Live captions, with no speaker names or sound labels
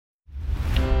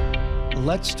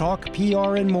Let's talk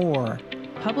PR and more.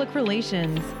 Public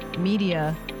relations,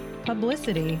 media,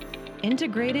 publicity,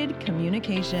 integrated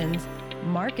communications,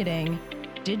 marketing,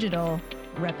 digital,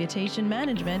 reputation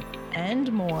management,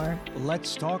 and more.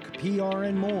 Let's talk PR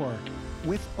and more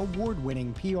with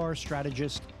award-winning PR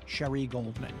strategist Sherry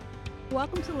Goldman.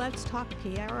 Welcome to Let's Talk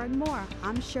PR and More.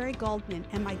 I'm Sherry Goldman,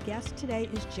 and my guest today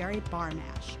is Jerry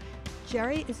Barmash.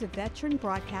 Jerry is a veteran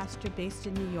broadcaster based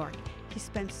in New York. He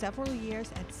spent several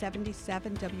years at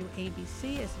 77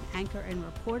 WABC as an anchor and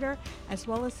reporter, as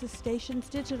well as the station's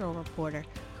digital reporter,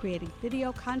 creating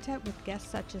video content with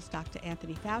guests such as Dr.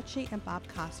 Anthony Fauci and Bob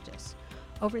Costas.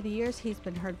 Over the years, he's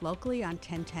been heard locally on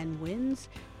 1010 Wins,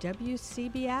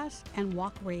 WCBS, and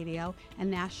Walk Radio, and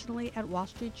nationally at Wall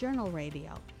Street Journal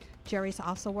Radio. Jerry's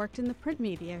also worked in the print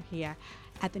media here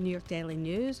at the New York Daily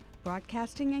News,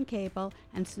 broadcasting and cable,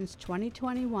 and since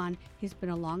 2021, he's been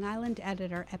a Long Island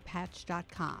editor at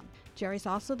Patch.com. Jerry's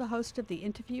also the host of the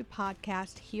interview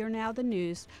podcast, Here Now the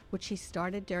News, which he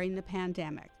started during the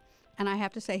pandemic. And I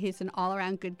have to say, he's an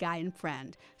all-around good guy and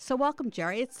friend. So welcome,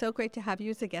 Jerry. It's so great to have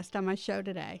you as a guest on my show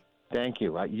today. Thank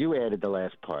you. You added the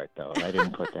last part, though. I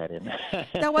didn't put that in.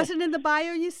 That wasn't in the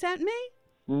bio you sent me?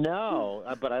 No,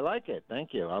 but I like it.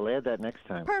 Thank you. I'll add that next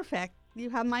time. Perfect. You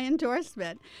have my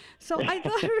endorsement. So I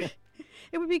thought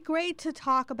it would be great to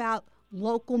talk about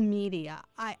local media.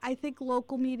 I think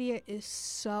local media is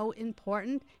so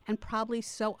important and probably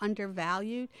so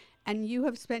undervalued. And you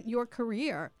have spent your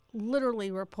career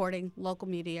literally reporting local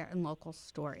media and local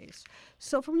stories.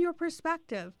 So from your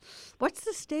perspective, what's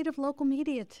the state of local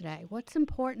media today? What's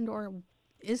important, or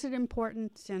is it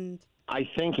important? And I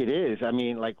think it is. I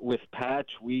mean, like with Patch,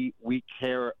 we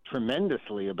care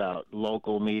tremendously about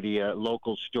local media,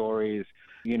 local stories,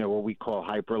 you know, what we call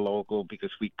hyper-local,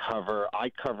 because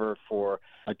I cover for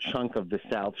a chunk of the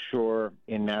South Shore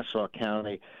in Nassau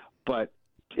County. But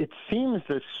it seems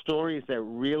the stories that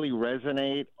really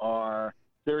resonate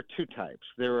there are two types.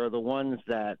 There are the ones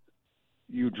that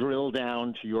you drill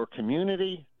down to your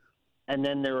community, and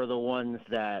then there are the ones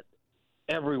that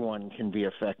everyone can be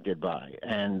affected by,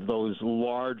 and those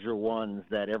larger ones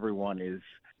that everyone is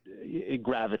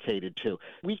gravitated to.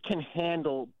 We can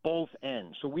handle both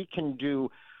ends. So we can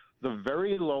do the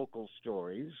very local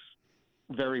stories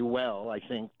very well, I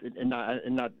think, and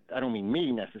not I don't mean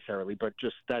me necessarily, but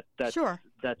just that's Sure.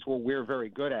 That's what we're very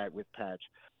good at with Patch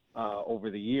over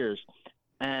the years.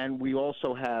 And we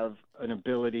also have an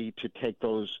ability to take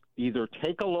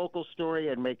a local story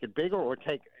and make it bigger, or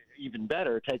even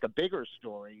better, take a bigger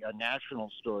story, a national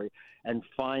story, and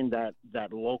find that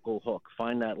local hook,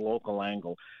 find that local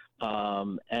angle.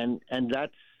 And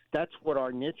that's what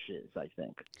our niche is, I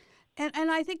think.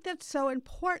 And I think that's so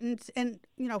important. And,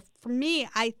 you know, for me,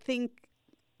 I think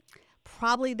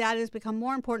probably that has become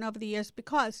more important over the years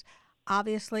because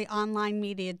obviously online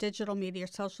media, digital media,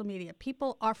 social media,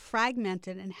 people are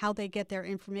fragmented in how they get their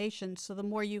information. So the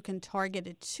more you can target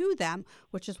it to them,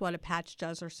 which is what a Patch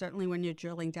does, or certainly when you're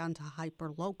drilling down to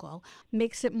hyper-local,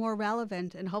 makes it more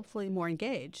relevant and hopefully more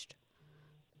engaged.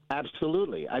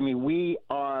 Absolutely. I mean, we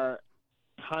are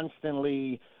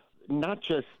constantly, not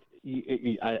just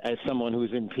as someone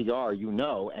who's in PR,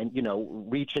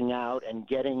 reaching out and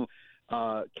getting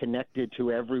connected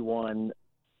to everyone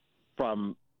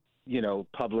from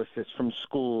publicists from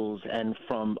schools and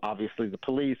from obviously the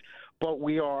police, but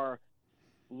we are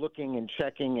looking and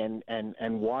checking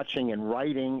and watching and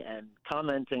writing and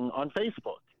commenting on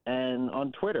Facebook and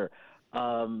on Twitter.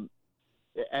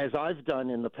 As I've done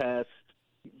in the past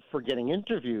for getting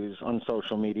interviews on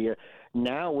social media,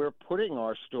 now we're putting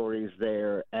our stories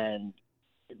there, and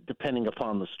depending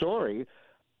upon the story,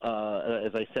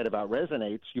 as I said about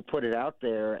resonates, you put it out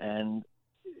there, and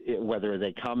whether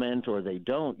they comment or they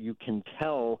don't, you can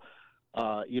tell,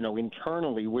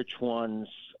 internally which ones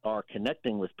are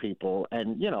connecting with people.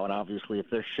 And, and obviously if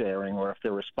they're sharing or if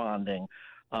they're responding,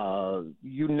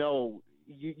 you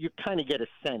kind of get a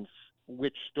sense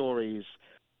which stories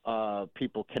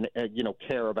people can,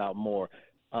 care about more.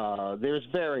 There's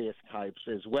various types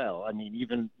as well. I mean,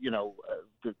 even,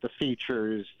 the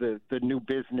features, the new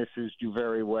businesses do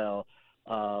very well.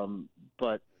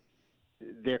 But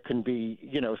there can be,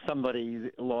 somebody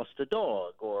lost a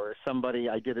dog, or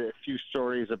I did a few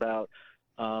stories about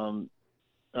someone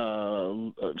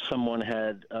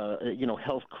had,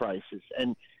 health crisis,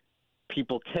 and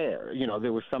people care.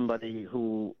 There was somebody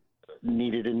who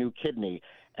needed a new kidney,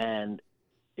 and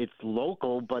it's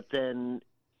local, but then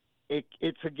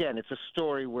it's a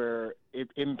story where it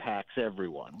impacts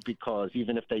everyone, because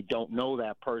even if they don't know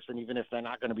that person, even if they're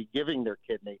not going to be giving their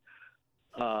kidney,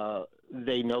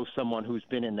 they know someone who's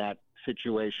been in that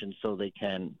situation, so they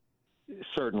can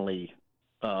certainly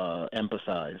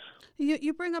emphasize.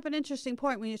 You bring up an interesting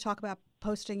point when you talk about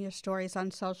posting your stories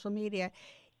on social media.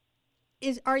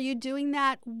 Are you doing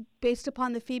that based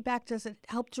upon the feedback? Does it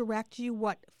help direct you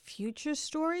what future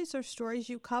stories or stories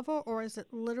you cover, or is it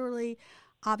literally,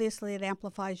 obviously it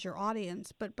amplifies your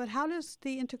audience, but how does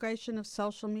the integration of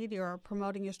social media or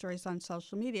promoting your stories on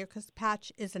social media, because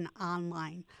Patch is an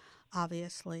online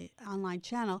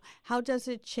channel, how does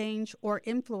it change or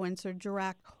influence or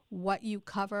direct what you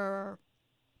cover,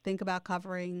 think about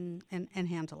covering, and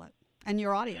handle it? And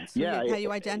your audience, how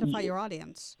you identify your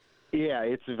audience. Yeah,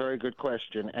 it's a very good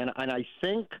question, and I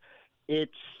think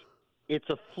it's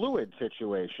a fluid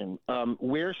situation.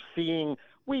 We're seeing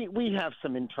we have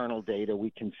some internal data.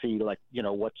 We can see, like,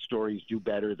 what stories do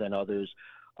better than others,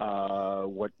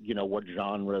 what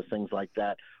genre, things like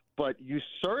that. But you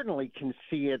certainly can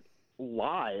see it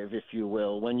live, if you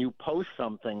will, when you post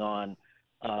something on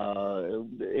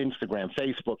Instagram,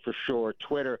 Facebook for sure,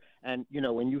 Twitter, and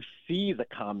when you see the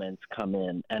comments come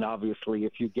in, and obviously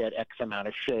if you get X amount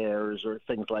of shares or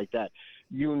things like that,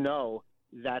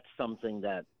 that's something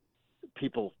that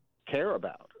people care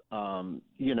about.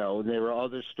 There are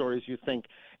other stories you think,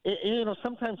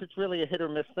 sometimes it's really a hit or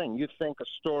miss thing. You think a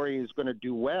story is going to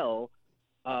do well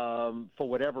for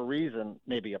whatever reason,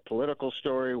 maybe a political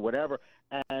story, whatever,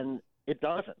 and it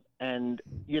doesn't. And,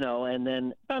 and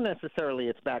then not necessarily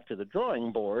it's back to the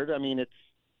drawing board. I mean, it's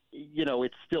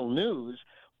still news,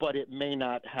 but it may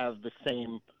not have the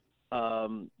same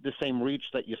reach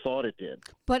that you thought it did.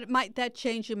 But might that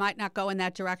change? You might not go in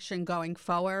that direction going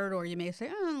forward, or you may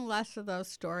say, less of those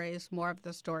stories, more of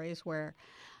the stories where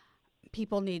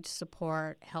people need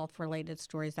support, health-related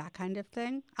stories, that kind of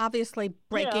thing. Obviously,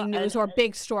 breaking news or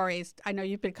big stories. I know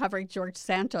you've been covering George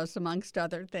Santos, amongst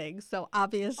other things. So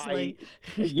obviously,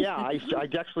 I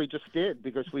actually just did,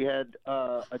 because we had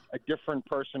a different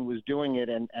person was doing it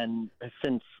and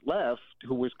since left,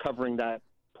 who was covering that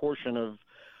portion of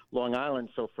Long Island.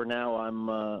 So for now, I'm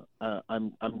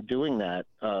doing that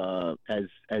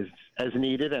as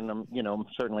needed, and I'm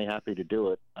certainly happy to do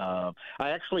it. I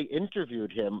actually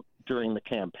interviewed him during the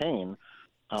campaign.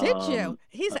 Did you?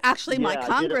 He's actually my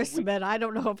congressman. I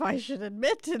don't know if I should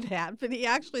admit to that, but he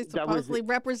actually supposedly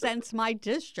represents my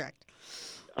district.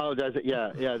 Oh, does it?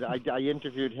 Yeah. I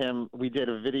interviewed him. We did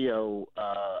a video,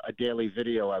 a daily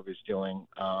video I was doing,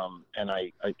 and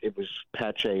it was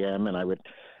Patch AM, and I would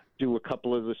do a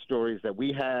couple of the stories that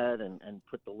we had and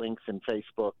put the links in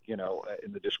Facebook,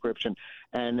 in the description.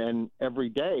 And then every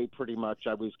day, pretty much,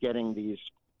 I was getting these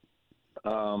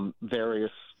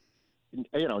various,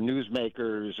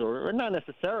 newsmakers, or not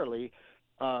necessarily.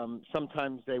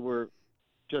 Sometimes they were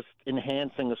just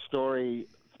enhancing a story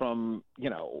from,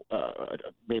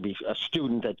 maybe a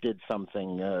student that did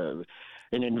something, an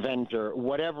inventor,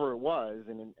 whatever it was,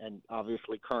 and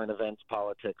obviously current events,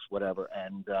 politics, whatever.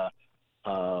 And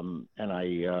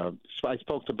I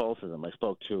spoke to both of them. I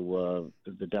spoke to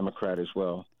the Democrat as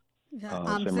well,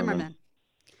 Zimmerman.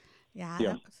 Yeah.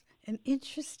 That was an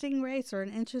interesting race, or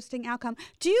an interesting outcome.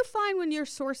 Do you find when you're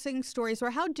sourcing stories, or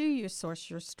how do you source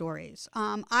your stories?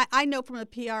 I know from a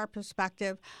PR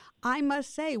perspective, I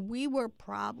must say we were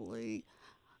probably,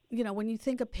 when you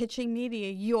think of pitching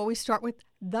media, you always start with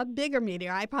the bigger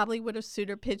media. I probably would have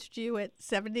sooner pitched you at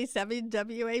 77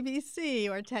 WABC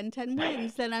or 1010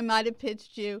 Wins than I might have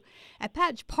pitched you at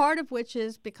Patch, part of which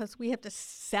is because we have to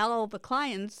sell the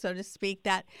clients, so to speak,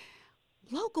 that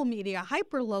local media,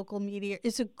 hyper-local media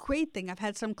is a great thing. I've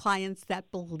had some clients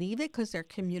that believe it because they're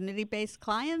community-based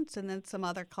clients, and then some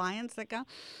other clients that go,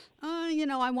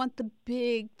 I want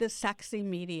the sexy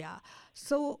media.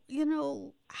 So,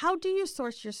 how do you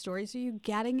source your stories? Are you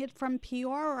getting it from PR,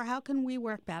 or how can we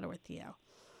work better with you?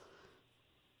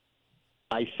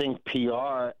 I think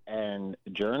PR and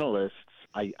journalists,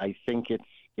 I think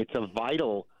it's a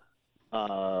vital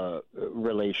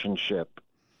relationship.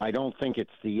 I don't think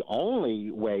it's the only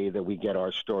way that we get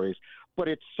our stories, but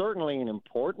it's certainly an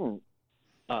important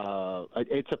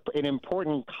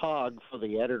important cog for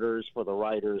the editors, for the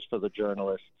writers, for the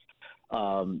journalists,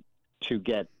 to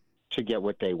get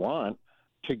what they want,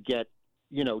 to get,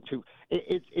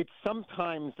 it's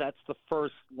sometimes that's the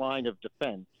first line of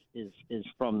defense is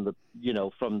from the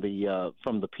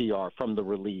PR, from the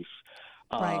release.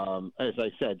 Right. As I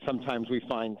said, sometimes we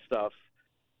find stuff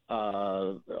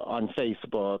on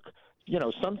Facebook.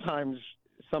 Sometimes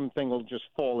something will just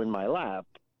fall in my lap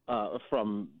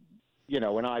from,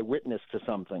 an eyewitness to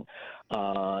something,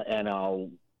 and I'll,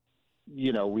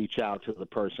 reach out to the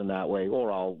person that way,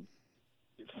 or I'll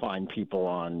find people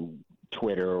on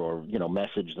Twitter, or,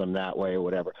 message them that way or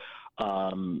whatever.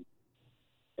 And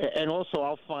also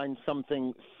I'll find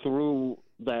something through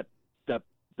that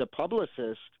the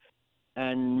publicist,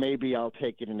 and maybe I'll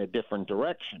take it in a different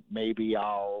direction. Maybe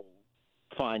I'll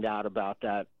find out about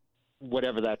that,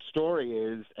 whatever that story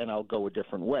is, and I'll go a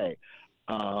different way.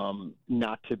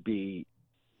 Not to be,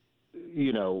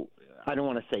 I don't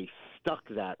want to say stuck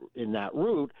in that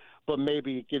route, but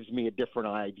maybe it gives me a different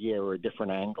idea or a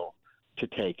different angle to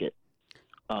take it.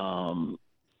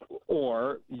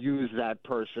 Or use that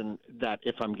person, that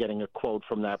if I'm getting a quote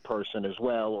from that person as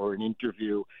well, or an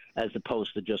interview as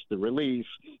opposed to just the release,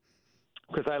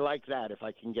 because I like that if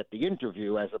I can get the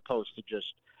interview as opposed to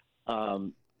just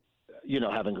having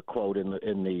a quote in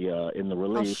the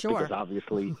release. Oh, sure. Because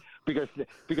obviously because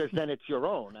then it's your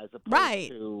own, as opposed right.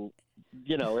 to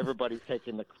everybody's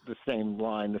taking the same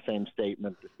line, the same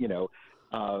statement.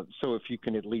 So if you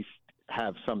can at least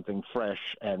have something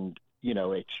fresh and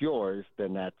it's yours,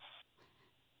 then that's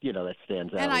that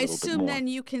stands out. And I assume then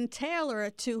you can tailor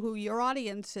it to who your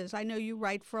audience is. I know you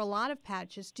write for a lot of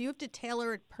patches. Do you have to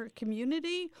tailor it per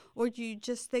community, or do you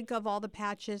just think of all the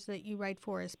patches that you write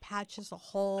for as patches a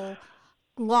whole,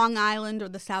 Long Island or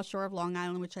the South Shore of Long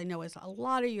Island, which I know is a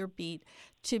lot of your beat,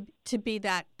 to be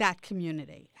that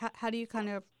community? How do you kind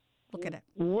of look at it?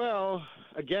 Well,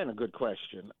 again, a good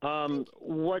question.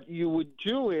 What you would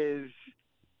do is,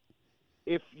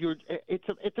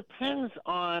 it depends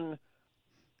on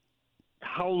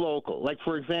how local. Like,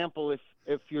 for example,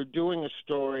 if you're doing a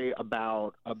story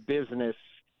about a business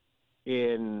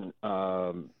in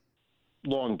Long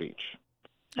Beach,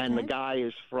 and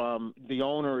the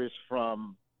owner is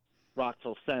from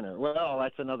Rockville Center, well,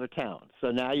 that's another town.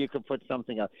 So now you can put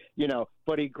something up,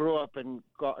 but he grew up in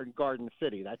Garden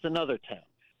City. That's another town.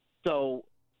 So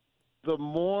the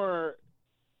more,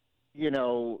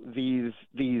 these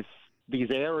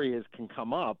areas can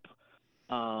come up,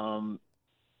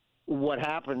 what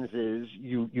happens is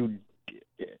you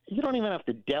don't even have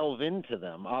to delve into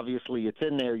them. Obviously, it's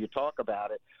in there. You talk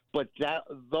about it, but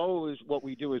what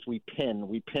we do is we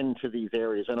pin to these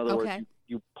areas. In other words,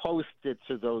 you post it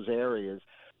to those areas,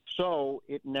 so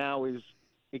it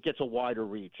gets a wider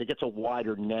reach. It gets a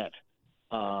wider net,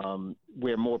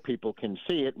 where more people can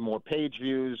see it, more page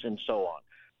views, and so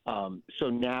on. So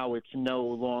now it's no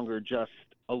longer just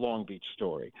a Long Beach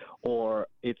story, or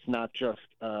it's not just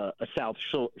a South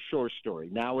Shore story.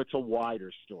 Now it's a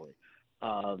wider story,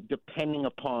 depending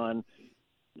upon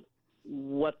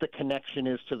what the connection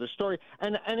is to the story.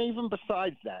 And even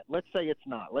besides that, let's say it's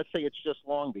not. Let's say it's just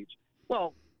Long Beach.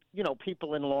 Well,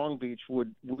 people in Long Beach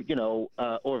would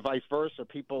or vice versa,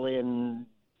 people in,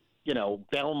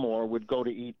 Belmore would go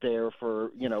to eat there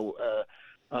for,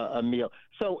 a meal.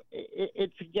 So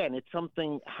it's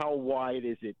something, how wide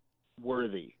is it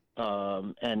worthy?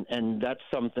 And that's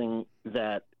something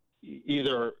that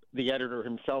either the editor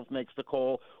himself makes the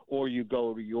call, or you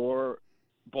go to your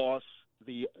boss,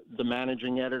 the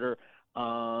managing editor,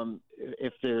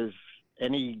 if there's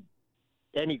any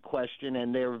question,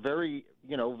 and they're very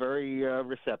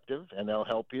receptive, and they'll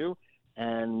help you.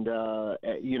 And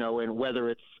and whether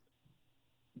it's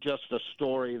just a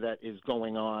story that is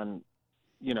going on,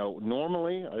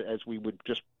 normally, as we would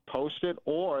just post it,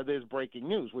 or there's breaking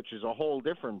news, which is a whole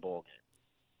different ballgame.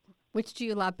 Which do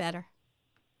you love better?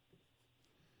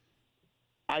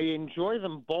 I enjoy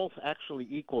them both actually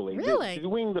equally. Really?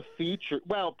 Doing the feature,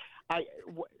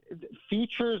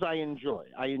 features I enjoy.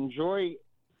 I enjoy,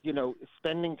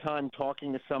 spending time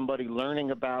talking to somebody,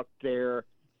 learning about their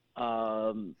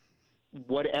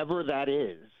whatever that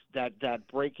is, that not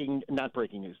breaking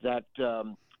news, that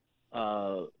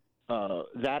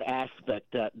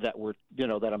aspect that we're,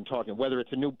 that I'm talking, whether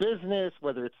it's a new business,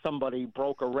 whether it's somebody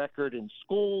broke a record in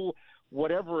school,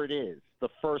 whatever it is, the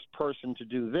first person to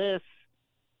do this,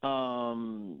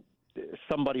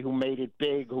 somebody who made it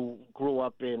big, who grew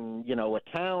up in, a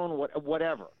town,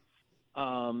 whatever,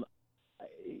 and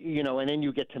then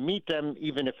you get to meet them,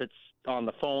 even if it's on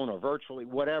the phone or virtually,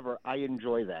 whatever. I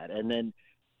enjoy that. And then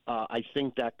I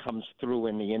think that comes through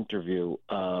in the interview,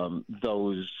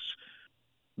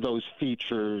 those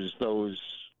features, those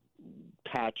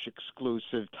patch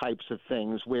exclusive types of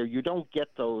things where you don't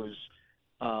get those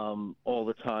all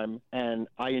the time, and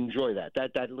I enjoy that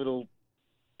little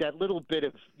bit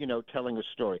of telling a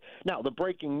story. Now, the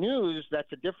breaking news,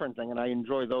 that's a different thing, and I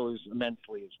enjoy those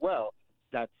immensely as well.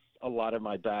 That's a lot of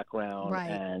my background, right.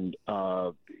 And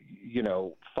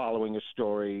following a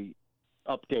story,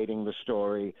 updating the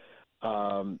story,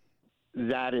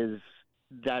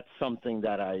 that's something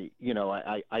that I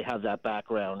have that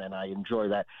background, and I enjoy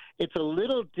that. It's a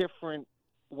little different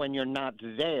when you're not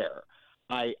there.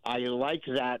 I like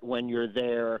that when you're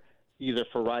there, either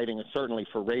for writing or certainly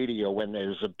for radio when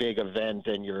there's a big event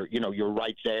and you're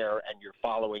right there and you're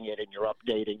following it and you're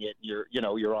updating it, you're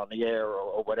on the air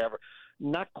or whatever.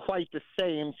 Not quite the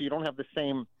same, so you don't have the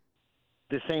same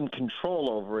control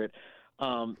over it.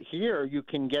 Here you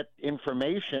can get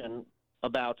information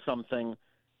about something,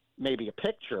 maybe a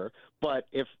picture, but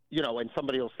if, and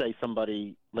somebody will say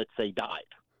somebody, let's say, died,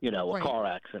 a car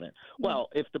accident. Well,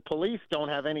 if the police don't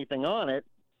have anything on it,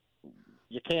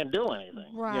 you can't do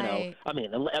anything. Right. I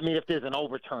mean, if there's an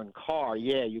overturned car,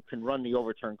 yeah, you can run the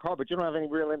overturned car, but you don't have any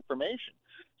real information.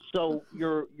 So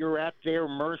you're at their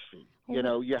mercy.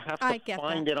 You have to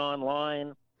find it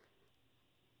online.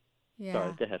 Yeah.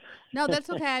 Sorry, go ahead. No, that's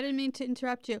okay. I didn't mean to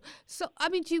interrupt you. So,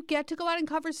 do you get to go out and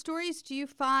cover stories? Do you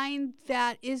find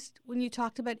that when you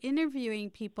talked about interviewing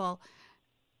people,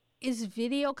 is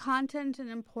video content an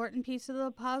important piece of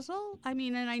the puzzle?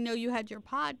 And I know you had your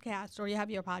podcast, or you have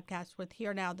your podcast with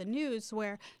Here Now the News,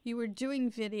 where you were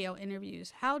doing video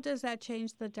interviews. How does that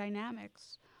change the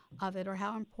dynamics of it, or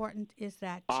how important is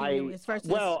that to you?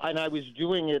 And I was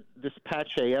doing it, this Patch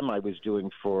AM I was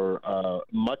doing for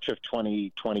much of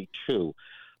 2022,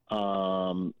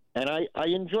 and I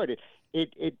enjoyed it.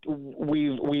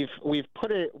 We've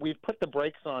put the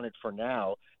brakes on it for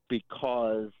now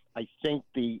because I think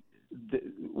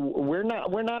we're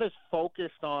not as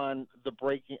focused on the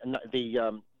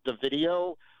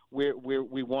video.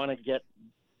 We want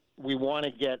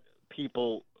to get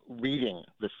people reading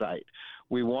the site.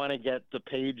 We want to get the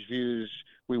page views.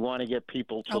 We want to get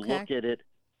people to look at it,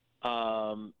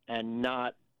 and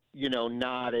not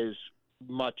as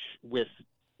much with,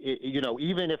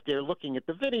 even if they're looking at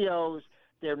the videos,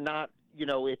 they're not,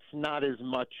 it's not as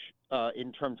much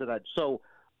in terms of that. So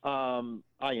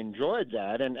I enjoyed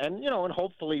that, and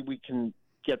hopefully we can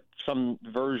get some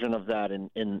version of that in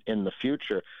the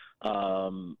future.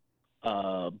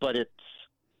 But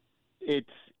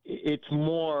it's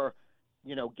more,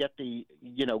 get the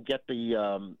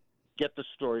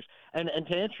stories. And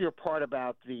to answer your part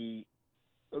about the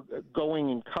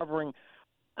going and covering,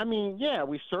 yeah,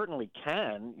 we certainly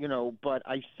can, but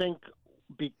I think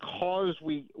because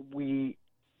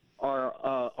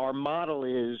our model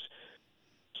is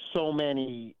so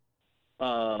many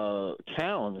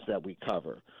towns that we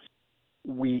cover,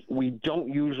 we don't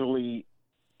usually,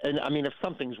 and if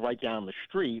something's right down the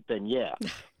street, then yeah,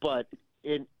 but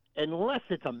unless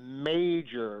it's a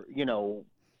major,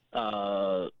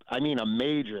 a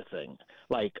major thing,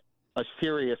 like a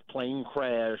serious plane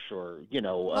crash or,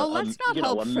 let's not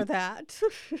hope for that.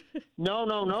 No,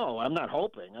 I'm not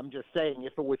hoping. I'm just saying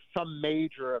if it was some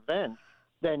major event,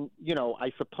 then,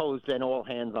 I suppose then all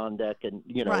hands on deck and,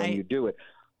 and you do it.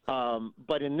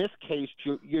 But in this case,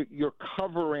 you're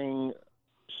covering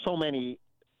so many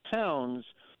towns,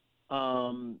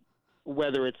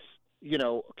 whether it's,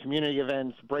 community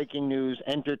events, breaking news,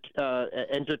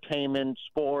 entertainment,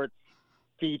 sports,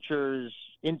 features,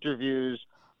 interviews,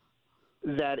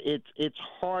 that it's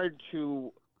hard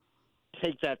to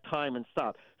take that time and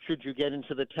stop. Should you get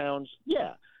into the towns?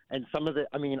 Yeah. And some of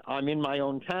I'm in my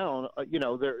own town,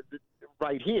 they're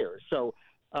right here. So,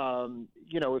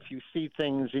 if you see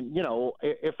things,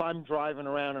 if I'm driving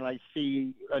around and I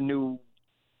see a new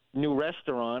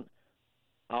restaurant,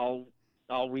 I'll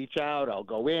reach out, I'll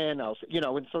go in, and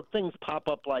so things pop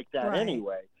up like that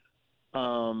anyway.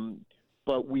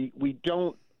 But we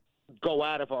don't go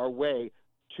out of our way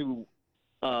to,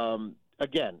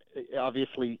 again,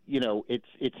 obviously,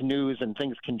 it's news and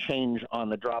things can change on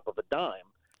the drop of a dime.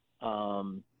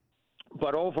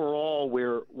 But overall,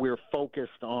 we're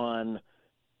focused on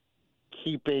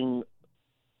keeping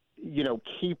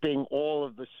all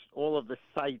of the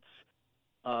sites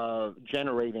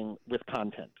generating with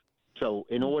content. So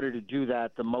in order to do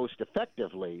that the most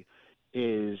effectively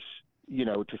is,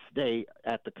 to stay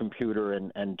at the computer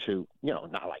and to,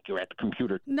 not like you're at the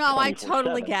computer. No, I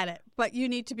totally get it. But you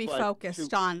need to be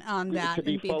focused on that. To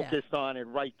be focused on it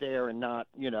right there and not,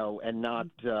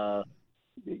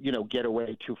 get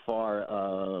away too far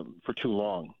for too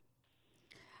long.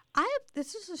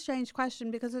 This is a strange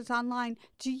question because it's online.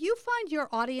 Do you find your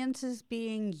audiences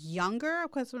being younger?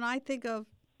 Because when I think of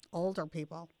older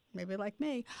people, maybe like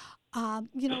me,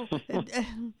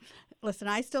 listen,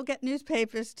 I still get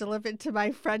newspapers delivered to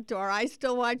my front door. I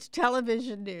still watch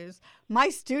television news. My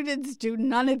students do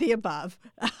none of the above.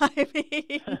 I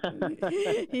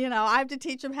have to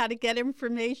teach them how to get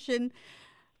information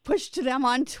pushed to them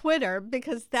on Twitter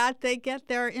because they get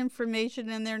their information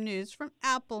and their news from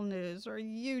Apple News or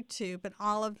YouTube and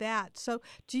all of that. So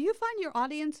do you find your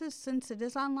audiences, since it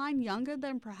is online, younger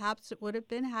than perhaps it would have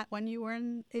been when you were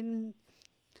in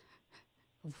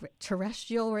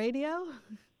terrestrial radio?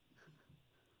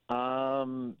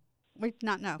 We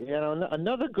not know.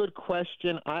 Another good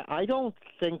question. I don't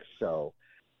think so.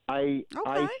 I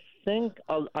think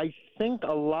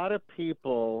a lot of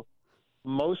people,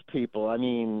 most people. I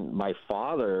mean, my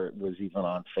father was even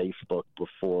on Facebook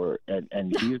before,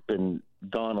 and he's been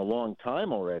gone a long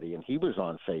time already, and he was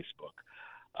on Facebook.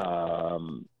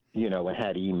 And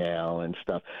had email and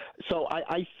stuff. So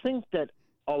I think that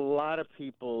a lot of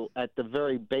people at the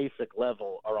very basic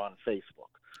level are on Facebook.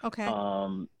 Okay.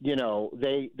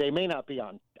 They may not be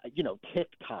on,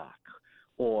 TikTok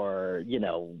or,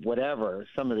 whatever,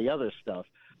 some of the other stuff,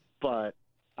 but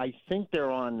I think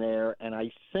they're on there, and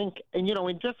I think, and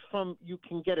just from, you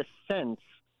can get a sense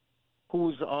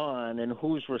who's on and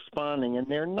who's responding, and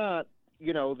they're not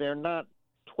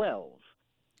 12.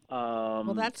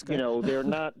 Well, that's good. They're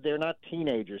not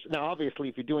teenagers. Now, obviously,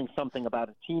 if you're doing something about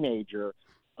a teenager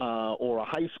or a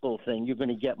high school thing, you're going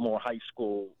to get more high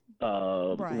school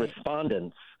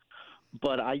respondents.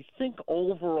 But I think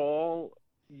overall,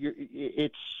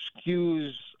 it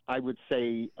skews, I would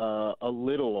say, a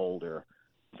little older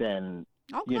than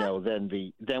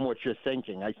than what you're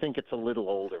thinking. I think it's a little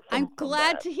older. I'm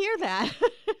glad to hear that.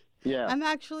 Yeah. I'm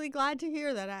actually glad to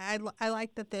hear that. I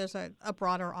like that there's a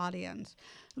broader audience.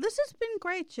 This has been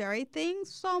great, Jerry. Thanks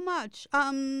so much.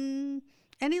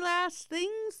 Any last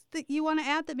things that you want to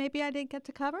add that maybe I didn't get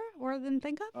to cover or didn't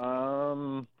think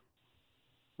of?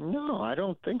 No, I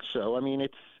don't think so. I mean,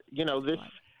 it's, this,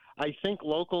 I think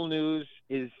local news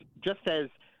is just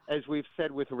as we've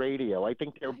said with radio. I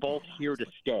think they're both here to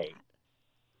stay.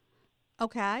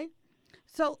 Okay.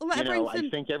 So I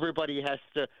think everybody has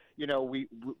to, you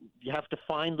have to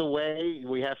find the way.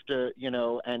 We have to,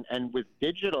 and with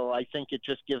digital, I think it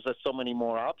just gives us so many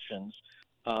more options.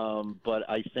 But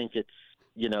I think it's,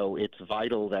 it's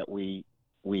vital that we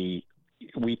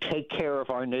take care of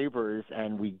our neighbors,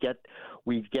 and we get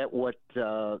what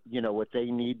what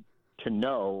they need to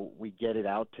know. We get it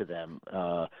out to them.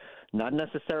 Not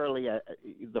necessarily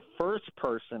the first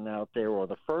person out there or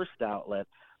the first outlet,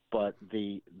 but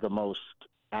the most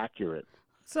accurate.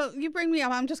 So you bring me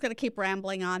up. I'm just going to keep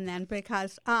rambling on then,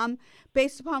 because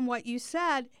based upon what you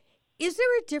said, is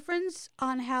there a difference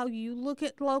on how you look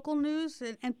at local news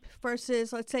and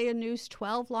versus, let's say, a News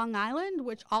 12 Long Island,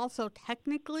 which also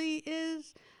technically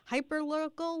is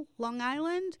hyper-local Long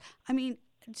Island? I mean,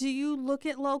 do you look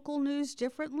at local news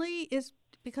differently? Is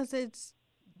because it's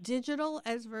digital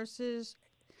as versus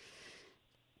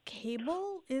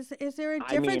cable? Is there a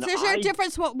difference? Is there a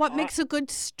difference what makes a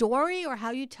good story or how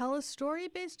you tell a story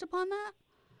based upon that?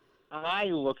 I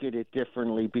look at it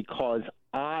differently because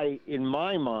in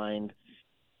my mind,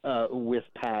 with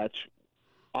Patch,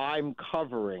 I'm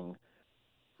covering,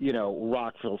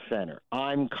 Rockville Center.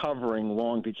 I'm covering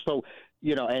Long Beach. So,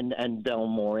 and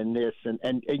Belmore and this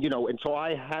and so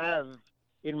I have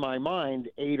in my mind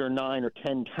 8 or 9 or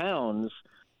 10 towns.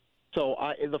 So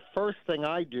the first thing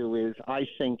I do is I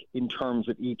think in terms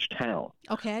of each town.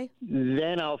 Okay.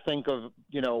 Then I'll think of,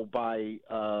 by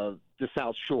the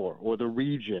South Shore or the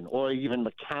region or even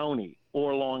the county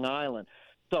or Long Island.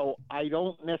 So I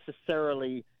don't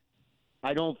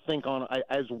think on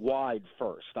as wide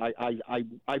first.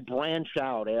 I branch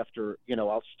out after,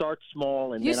 I'll start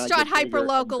small and you then start I get hyper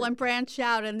local bigger. and branch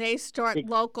out, and they start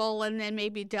local and then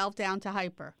maybe delve down to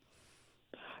hyper.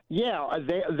 Yeah,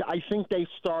 I think they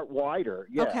start wider.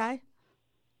 Yeah. Okay.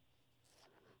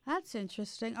 That's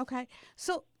interesting. Okay.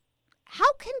 So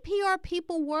how can PR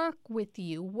people work with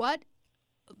you?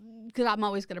 Because I'm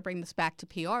always going to bring this back to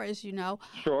PR, as you know.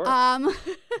 Sure. How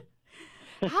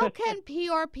can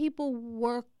PR people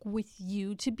work with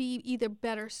you to be either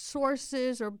better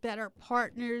sources or better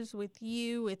partners with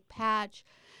you, with Patch,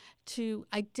 to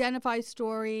identify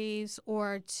stories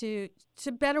or to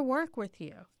better work with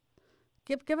you?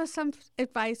 Give us some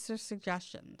advice or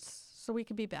suggestions so we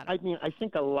can be better. I mean, I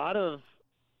think a lot of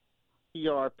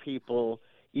PR people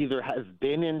either have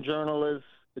been in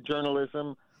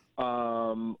journalism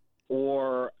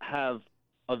or have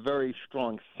a very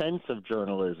strong sense of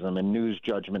journalism and news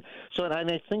judgment. So, and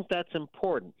I think that's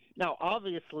important. Now,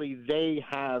 obviously, they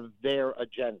have their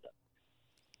agenda.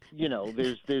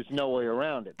 There's no way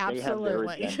around it.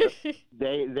 Absolutely.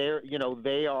 They have their agenda.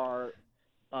 They are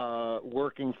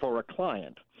working for a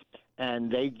client,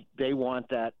 and they want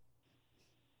that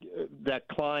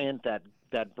client,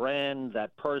 that brand,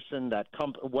 that person, that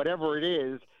company, whatever it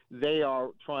is, they are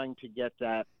trying to get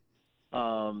that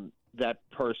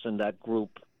person, that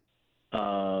group,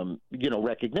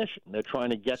 recognition. They're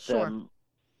trying to get them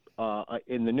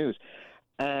in the news,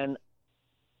 and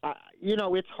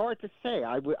it's hard to say.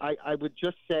 I would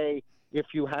just say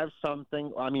if you have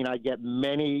something. I mean, I get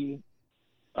many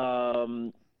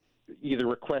either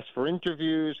requests for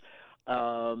interviews.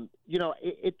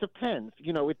 It depends.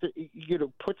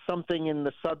 Put something in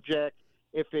the subject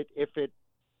if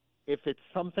it's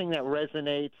something that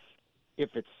resonates,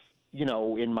 if it's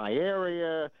in my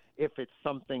area, if it's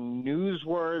something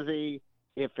newsworthy,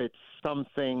 if it's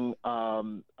something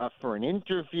for an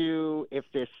interview, if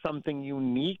there's something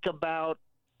unique about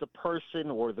the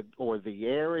person or the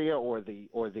area or the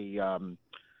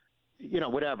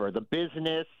whatever, the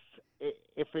business.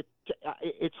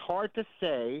 It's hard to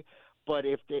say, but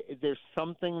if there's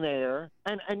something there,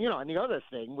 and the other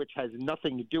thing, which has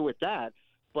nothing to do with that,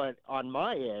 but on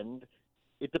my end,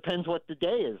 it depends what the day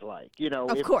is like.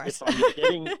 Of course. If I'm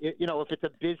getting, if it's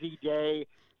a busy day,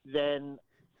 then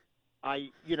I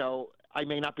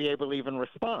may not be able to even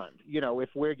respond. If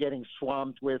we're getting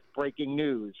swamped with breaking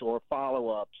news or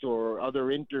follow-ups or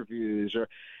other interviews, or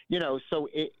so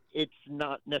it's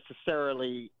not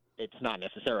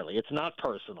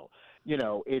personal.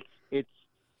 It's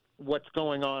what's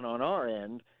going on our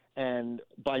end, and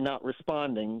by not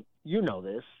responding,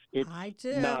 this. I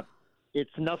do.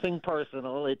 It's nothing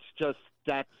personal. It's just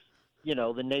that's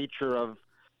the nature of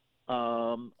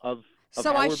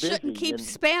so how I we're shouldn't busy. keep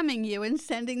spamming you and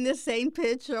sending the same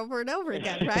pitch over and over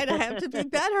again, right? I have to be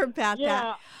better about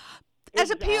that.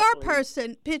 As exactly. a PR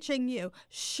person pitching you,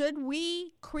 should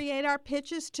we create our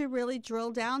pitches to really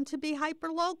drill down to be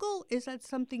hyper-local? Is that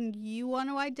something you want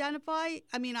to identify?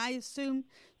 I mean, I assume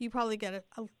you probably get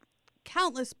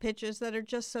countless pitches that are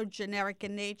just so generic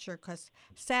in nature because,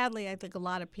 sadly, I think a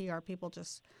lot of PR people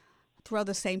just throw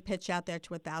the same pitch out there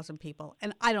to 1,000 people,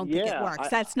 and I don't think it works.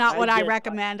 That's not what I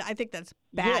recommend. I think that's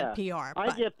bad PR.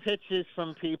 I get pitches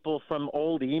from people from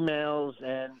old emails,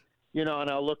 and and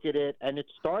I'll look at it, and it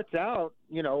starts out,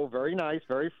 very nice,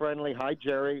 very friendly. Hi,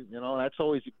 Jerry. That's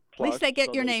always a plus. At least they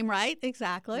get your name right.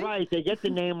 Exactly. Right. They get the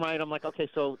name right. I'm like, okay,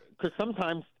 so because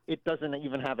sometimes it doesn't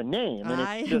even have a name, and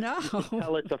I know. You can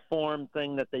tell it's a form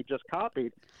thing that they just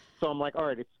copied. So I'm like, all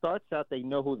right, it starts out they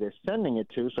know who they're sending it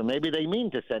to, so maybe they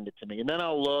mean to send it to me. And then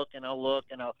I'll look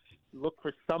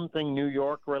for something New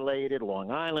York related, Long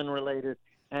Island related,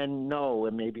 and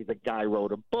maybe the guy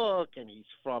wrote a book and he's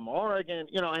from Oregon,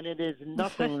 and it is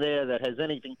nothing there that has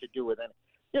anything to do with it.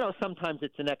 Sometimes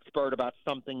it's an expert about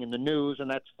something in the news,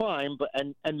 and that's fine, but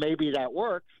and maybe that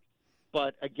works.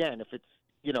 But again, if it's,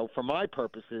 for my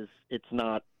purposes, it's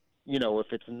not, if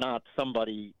it's not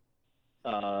somebody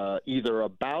either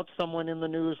about someone in the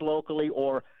news locally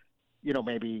or,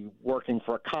 maybe working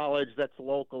for a college that's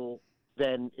local,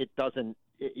 then it doesn't,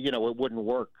 it wouldn't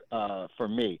work for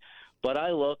me. But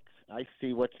I look, I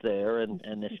see what's there, and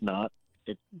if not,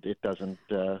 it doesn't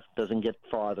get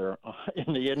farther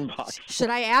in the inbox. Should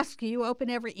I ask you open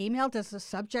every email? Does the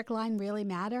subject line really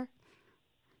matter?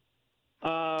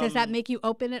 Does that make you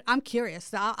open it? I'm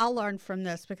curious. I'll learn from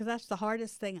this because that's the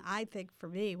hardest thing I think for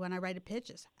me when I write a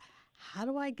pitch is how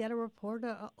do I get a reporter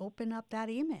to open up that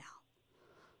email?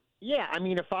 Yeah, I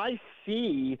mean, if I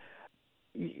see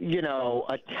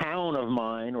a town of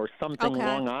mine or something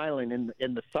Long Island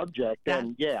in the subject,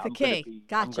 then I'm going to be.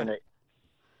 Gotcha.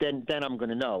 Then I'm going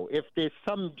to know. If there's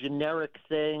some generic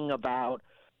thing about,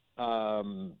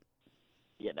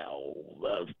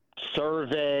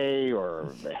 survey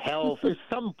or health, there's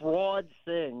some broad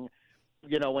thing,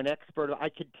 an expert, I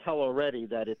could tell already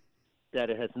that it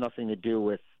has nothing to do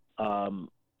with,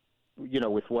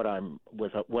 with what I'm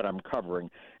covering,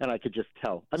 and I could just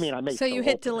tell. I mean, I may. So you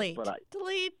hit delete.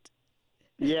 Delete.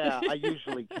 Yeah, I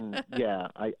usually can. Yeah,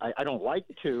 I don't like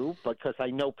to because I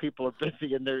know people are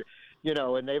busy and they're,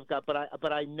 and they've got.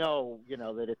 But I know,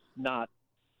 that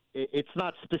it's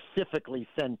not specifically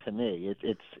sent to me.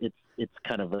 It's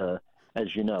kind of a,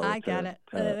 as you know. I got it.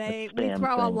 We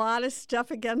throw a lot of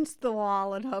stuff against the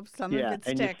wall and hope some of it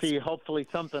sticks. Yeah, and you see, hopefully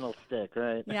something will stick,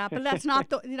 right? Yeah, but that's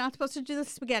not you're not supposed to do the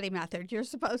spaghetti method. You're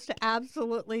supposed to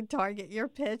absolutely target your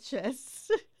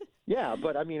pitches. Yeah,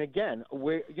 but I mean, again,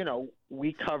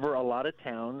 we cover a lot of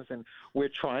towns, and we're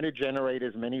trying to generate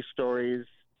as many stories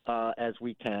as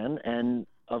we can, and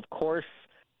of course,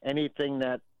 anything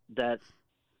that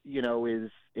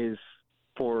is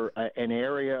for an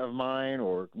area of mine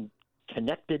or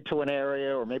connected to an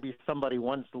area, or maybe somebody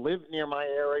once lived near my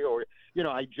area, or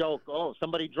I joke,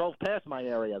 somebody drove past my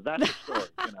area. That's a story.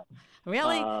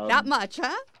 Really, that much,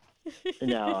 huh?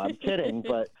 No, I'm kidding,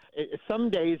 but some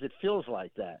days it feels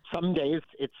like that. Some days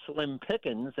it's slim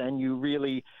pickings, and you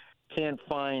really can't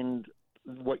find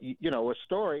what a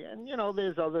story. And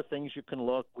there's other things you can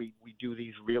look. We do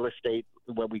these real estate,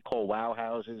 what we call wow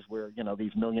houses, where these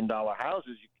 $1 million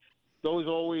houses. Those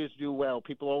always do well.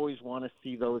 People always want to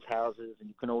see those houses, and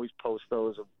you can always post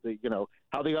those.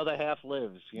 how the other half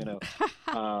lives,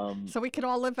 So we could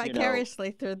all live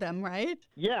vicariously through them, right?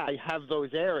 Yeah, I have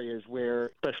those areas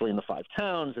where, especially in the 5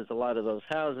 towns, there's a lot of those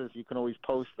houses. You can always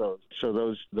post those. So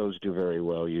those do very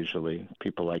well usually.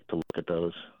 People like to look at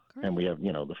those. Great. And we have,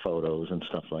 the photos and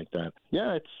stuff like that.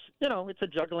 Yeah, it's a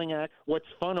juggling act. What's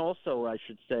fun also, I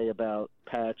should say, about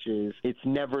Patch is it's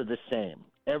never the same.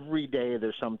 Every day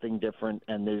there's something different,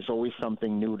 and there's always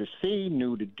something new to see,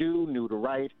 new to do, new to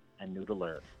write, and new to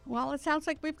learn. Well, it sounds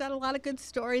like we've got a lot of good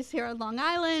stories here on Long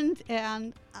Island,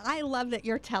 and I love that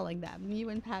you're telling them. You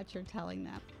and Patch are telling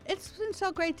them. It's been so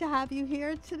great to have you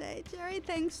here today, Jerry.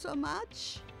 Thanks so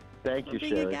much. Thank you, for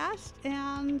being Sherry. a guest,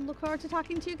 and look forward to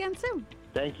talking to you again soon.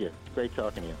 Thank you. Great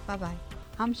talking to you. Bye-bye.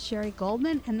 I'm Sherry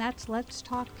Goldman, and that's Let's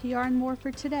Talk PR and More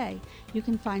for today. You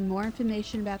can find more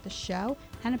information about the show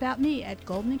and about me at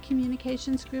Goldman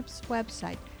Communications Group's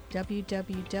website,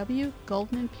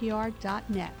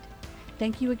 www.goldmanpr.net.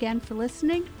 Thank you again for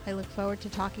listening. I look forward to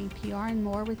talking PR and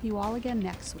more with you all again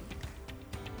next week.